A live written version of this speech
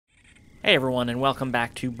Hey everyone, and welcome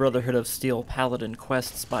back to Brotherhood of Steel Paladin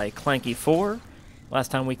quests by Clanky4.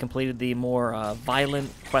 Last time we completed the more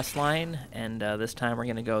violent quest line, and this time we're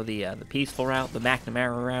going to go the peaceful route, the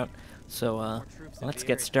McNamara route. So let's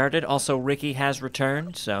get started. Also, Ricky has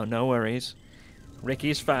returned, so no worries.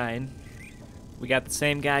 Ricky's fine. We got the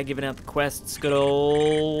same guy giving out the quests, good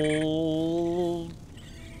old...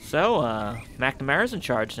 So, McNamara's in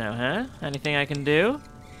charge now, huh? Anything I can do?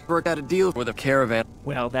 Worked out a deal with a caravan.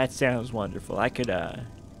 Well, that sounds wonderful. I could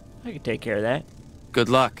take care of that. Good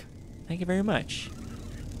luck. Thank you very much.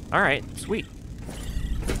 Alright, sweet.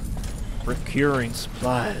 Procuring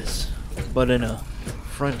supplies, but in a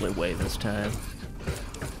friendly way this time.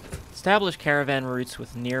 Establish caravan routes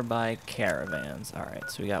with nearby caravans. Alright,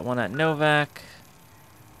 so we got one at Novak,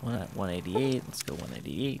 one at 188. Let's go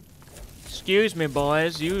 188. Excuse me,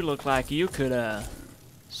 boys. You look like you could,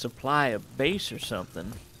 supply a base or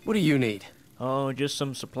something. What do you need? Oh, just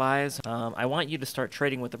some supplies. I want you to start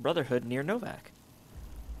trading with the Brotherhood near Novak.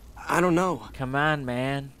 I don't know. Come on,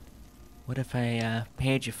 man. What if I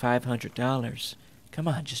paid you $500? Come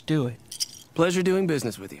on, just do it. Pleasure doing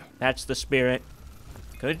business with you. That's the spirit.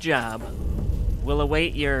 Good job. We'll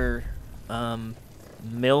await your,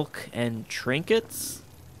 milk and trinkets?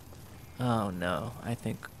 Oh, no. I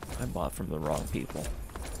think I bought from the wrong people.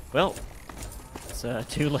 Well, it's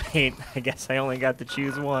too late. I guess I only got to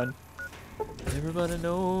choose one. Everybody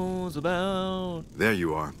knows about... There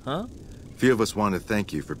you are. Huh? A few of us want to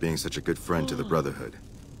thank you for being such a good friend to the Brotherhood.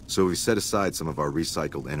 So we set aside some of our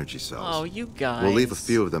recycled energy cells. Oh, you guys. We'll leave a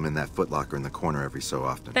few of them in that footlocker in the corner every so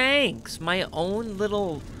often. Thanks! My own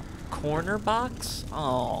little corner box?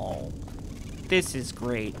 Oh, this is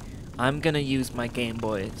great. I'm gonna use my Game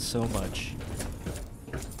Boy so much.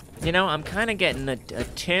 You know, I'm kind of getting a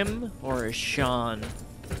Tim or a Sean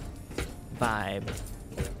vibe.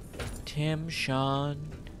 Tim,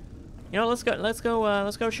 Sean. You know, let's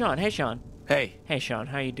go, Sean. Hey, Sean. Hey. Hey, Sean.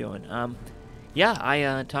 How you doing? Yeah,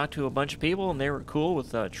 I talked to a bunch of people and they were cool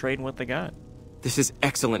with trading what they got. This is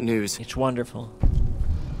excellent news. It's wonderful.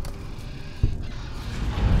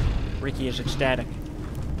 Ricky is ecstatic.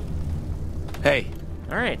 Hey.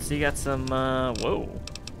 All right, so you got some. Whoa.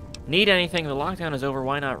 Need anything? The lockdown is over.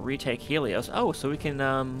 Why not retake Helios? Oh, so we can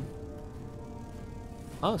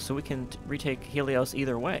retake Helios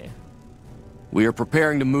either way. We are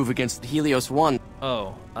preparing to move against Helios 1.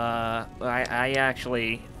 Oh, I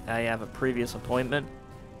actually have a previous appointment.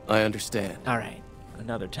 I understand. All right,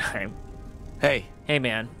 another time. Hey. Hey,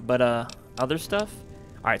 man. But other stuff.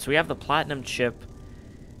 All right, so we have the platinum chip,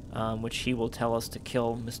 which he will tell us to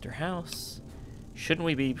kill Mr. House. Shouldn't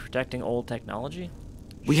we be protecting old technology?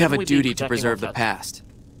 We have a duty to preserve the past.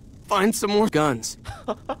 Find some more guns.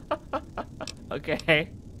 Okay.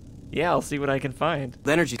 Yeah, I'll see what I can find.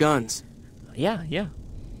 Energy guns. Yeah.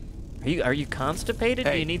 Are you constipated?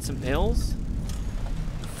 Hey. Do you need some pills?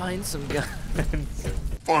 Find some guns.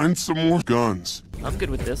 Find some more guns. I'm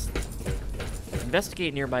good with this.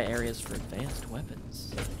 Investigate nearby areas for advanced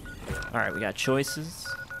weapons. Alright, we got choices.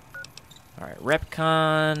 Alright,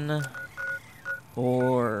 Repcon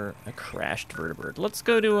or a crashed vertebrate. Let's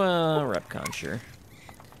go to Repcon, sure.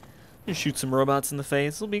 Just shoot some robots in the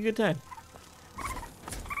face. It'll be a good time.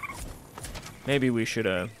 Maybe we should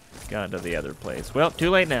have gone to the other place. Well, too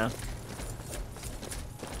late now.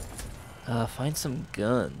 Find some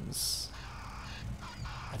guns.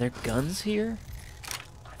 Are there guns here?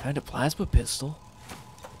 I found a plasma pistol.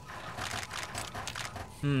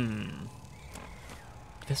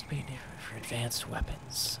 This may be for advanced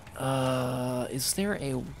weapons. Is there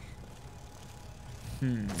a...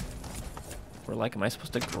 Or like, am I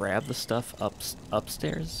supposed to grab the stuff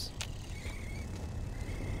upstairs?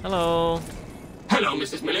 Hello. Hello,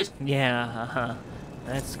 Mrs. Millet. Yeah,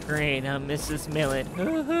 that's great. I'm Mrs. Millet.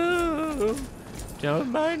 Woohoo!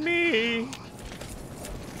 Don't mind me.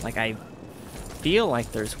 Like, I feel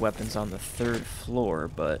like there's weapons on the 3rd floor,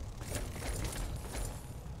 but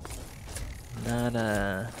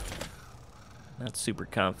not super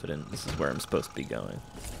confident this is where I'm supposed to be going.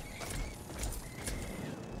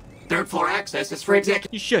 3rd floor access is for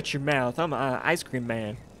executive. You shut your mouth. I'm an ice cream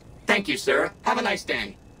man. Thank you, sir. Have a nice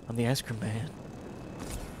day. I'm the ice cream man.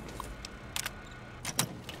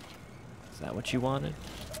 Is that what you wanted?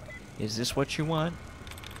 Is this what you want?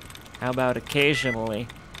 How about occasionally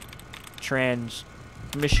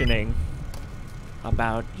transmissioning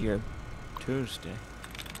about your Tuesday?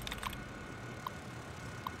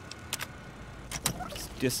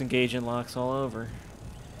 Just disengaging locks all over.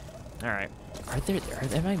 Alright.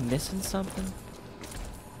 Am I missing something?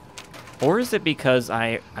 Or is it because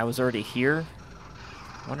I was already here?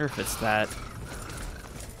 I wonder if it's that.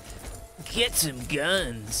 Get some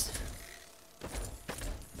guns.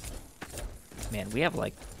 Man, we have,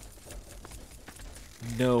 like,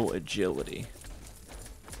 no agility.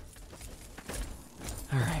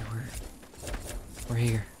 Alright, we're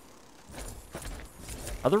here.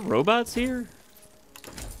 Are there robots here?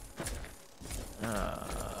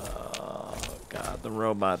 Oh, God, the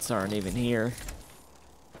robots aren't even here.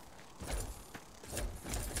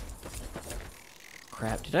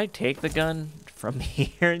 Crap, did I take the gun from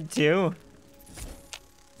here, too?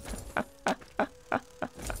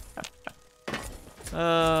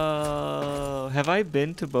 Have I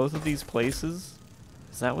been to both of these places?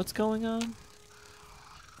 Is that what's going on?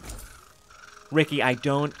 Ricky, I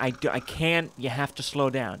can't. You have to slow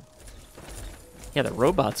down. Yeah, the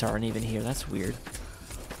robots aren't even here. That's weird.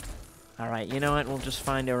 Alright, you know what? We'll just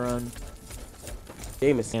find our own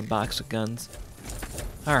box of guns.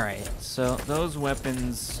 Alright, so those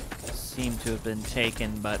weapons seem to have been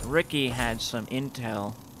taken, but Ricky had some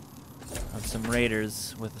intel on some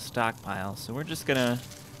raiders with a stockpile, so we're just gonna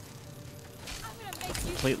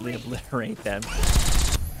completely obliterate them.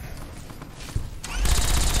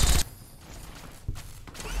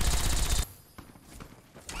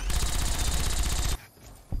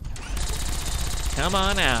 Come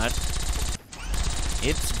on out.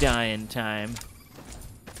 It's dying time.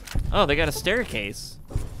 Oh, they got a staircase.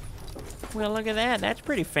 Well, look at that. That's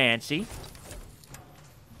pretty fancy.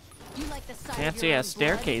 Fancy ass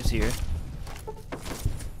staircase here.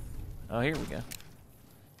 Oh, here we go.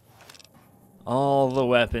 All the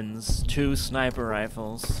weapons. 2 sniper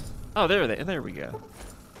rifles. Oh, there we go.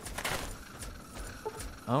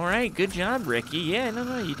 Alright, good job, Ricky. Yeah,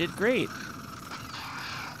 no, you did great.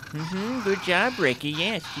 Good job, Ricky.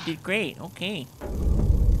 Yes, you did great. Okay.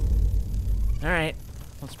 Alright,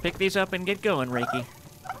 let's pick these up and get going, Ricky.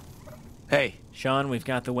 Hey. Sean, we've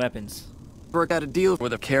got the weapons. Worked out a deal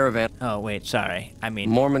with a caravan. Oh, wait, sorry. I mean...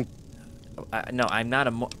 Mormon. No, I'm not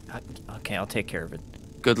a okay, I'll take care of it.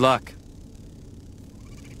 Good luck.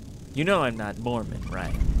 You know I'm not Mormon,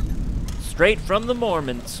 right? Straight from the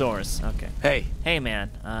Mormon source. Okay. Hey. Hey,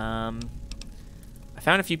 man. I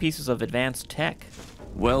found a few pieces of advanced tech.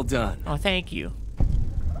 Well done. Oh, thank you.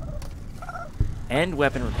 And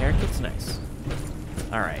weapon repair kit's nice.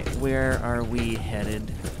 Alright, where are we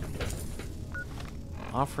headed?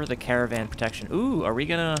 Offer the caravan protection. Ooh, are we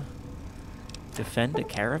gonna defend a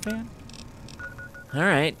caravan?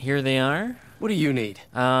 Alright, here they are. What do you need?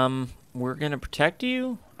 We're gonna protect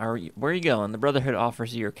you? Where are you going? The Brotherhood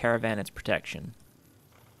offers you your caravan its protection.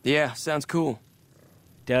 Yeah, sounds cool.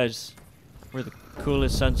 Does. We're the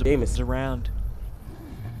coolest sons of Amos around.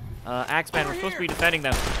 Axeman, we're supposed to be defending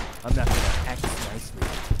them. I'm not gonna act nicely.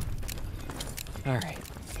 Alright.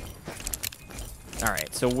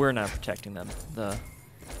 Alright, so we're not protecting them. The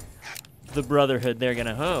Brotherhood, they're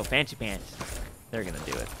gonna... Oh, fancy pants. They're gonna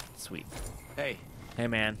do it. Sweet. Hey. Hey,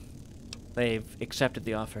 man. They've accepted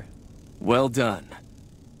the offer. Well done.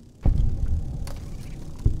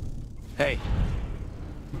 Hey.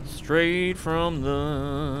 Straight from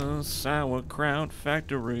the sauerkraut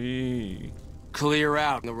factory. Clear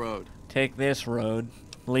out the road. Take this road.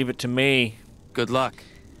 Leave it to me. Good luck.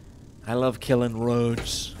 I love killing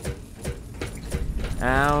roads.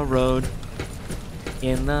 Our road.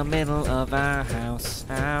 In the middle of our house.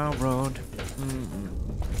 Our road.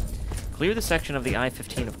 Clear the section of the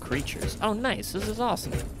I-15 of creatures. Oh, nice. This is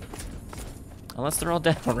awesome. Unless they're all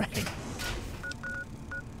dead already.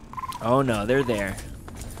 Oh, no. They're there.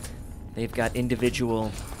 They've got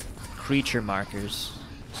individual creature markers.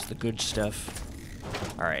 It's the good stuff.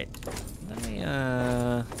 Alright. Let me,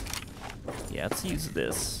 yeah, let's use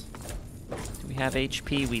this. Do we have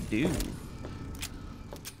HP? We do.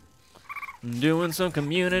 Doing some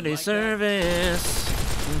community service.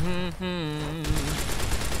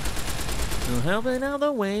 We're helping out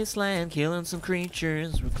the wasteland, killing some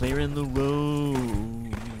creatures. We're clearing the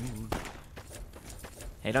road.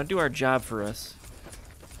 Hey, don't do our job for us.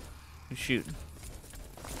 Who's shooting?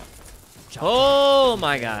 Oh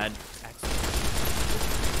my god.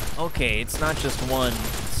 Okay, it's not just one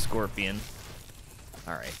scorpion.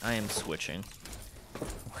 Alright, I am switching.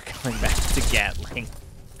 We're going back to Gatling.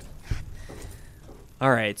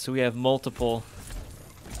 Alright, so we have multiple.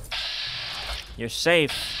 You're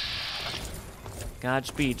safe.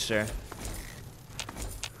 Godspeed, sir.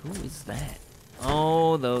 Who is that?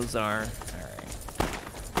 Oh, those are... Alright.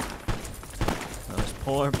 Those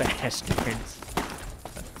poor bastards.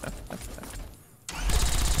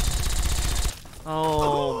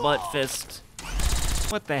 Oh, butt fist.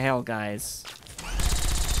 What the hell, guys?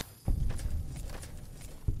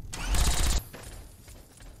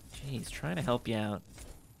 Jeez, trying to help you out.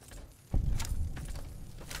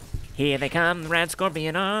 Here they come, the Red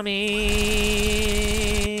Scorpion Army.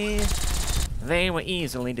 They were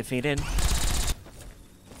easily defeated.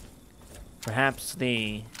 Perhaps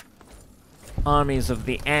the armies of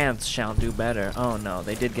the ants shall do better. Oh no,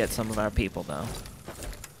 they did get some of our people though.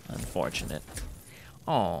 Unfortunate.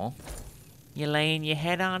 Aw. You laying your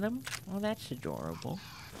head on him? Oh, that's adorable.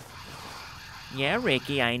 Yeah,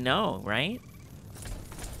 Ricky, I know, right?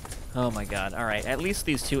 Oh my god, alright. At least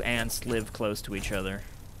these two ants live close to each other.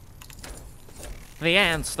 The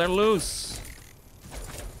ants, they're loose!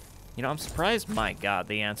 You know, I'm surprised, my god,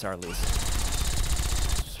 the ants are loose.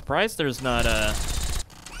 Surprised there's not,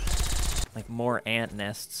 like, more ant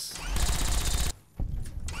nests.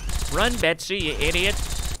 Run, Betsy, you idiot!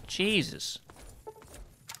 Jesus.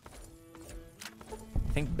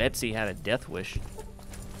 I think Betsy had a death wish.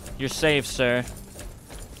 You're safe, sir.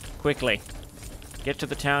 Quickly. Get to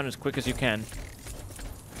the town as quick as you can.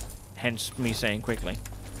 Hence me saying quickly.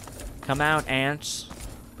 Come out, ants.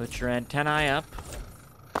 Put your antennae up.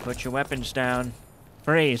 Put your weapons down.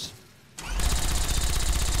 Freeze.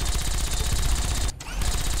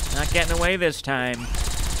 Not getting away this time.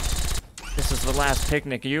 This is the last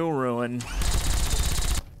picnic you'll ruin.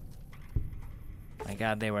 My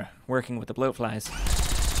god, they were working with the bloatflies.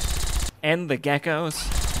 And the geckos.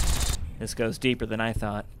 This goes deeper than I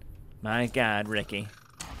thought. My god, Ricky.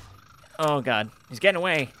 Oh god, he's getting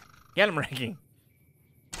away. Get him, Ricky.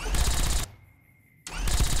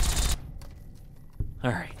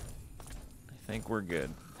 Alright. I think we're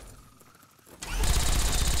good.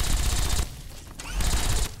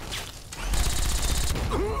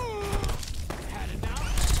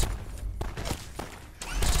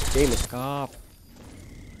 Game is Cop.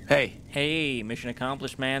 Hey. Hey, mission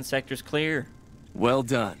accomplished, man. Sector's clear. Well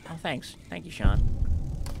done. Oh, thanks. Thank you, Sean.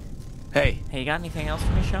 Hey. Hey, you got anything else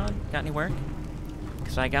for me, Sean? Got any work?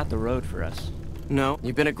 Because I got the road for us. No,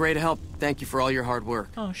 you've been a great help. Thank you for all your hard work.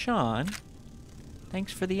 Oh, Sean.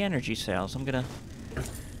 Thanks for the energy sales. I'm gonna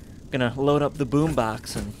load up the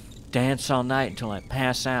boombox and dance all night until I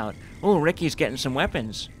pass out. Oh, Ricky's getting some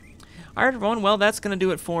weapons. Alright, everyone. Well, that's gonna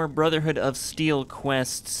do it for Brotherhood of Steel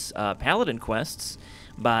quests, Paladin quests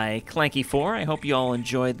by Clanky4. I hope you all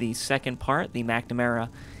enjoyed the second part, the McNamara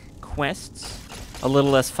quests. A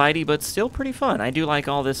little less fighty, but still pretty fun. I do like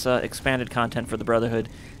all this expanded content for the Brotherhood,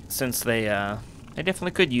 since they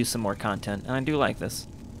definitely could use some more content, and I do like this.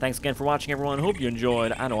 Thanks again for watching, everyone. Hope you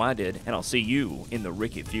enjoyed. I know I did, and I'll see you in the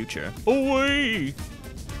Ricky future. Away!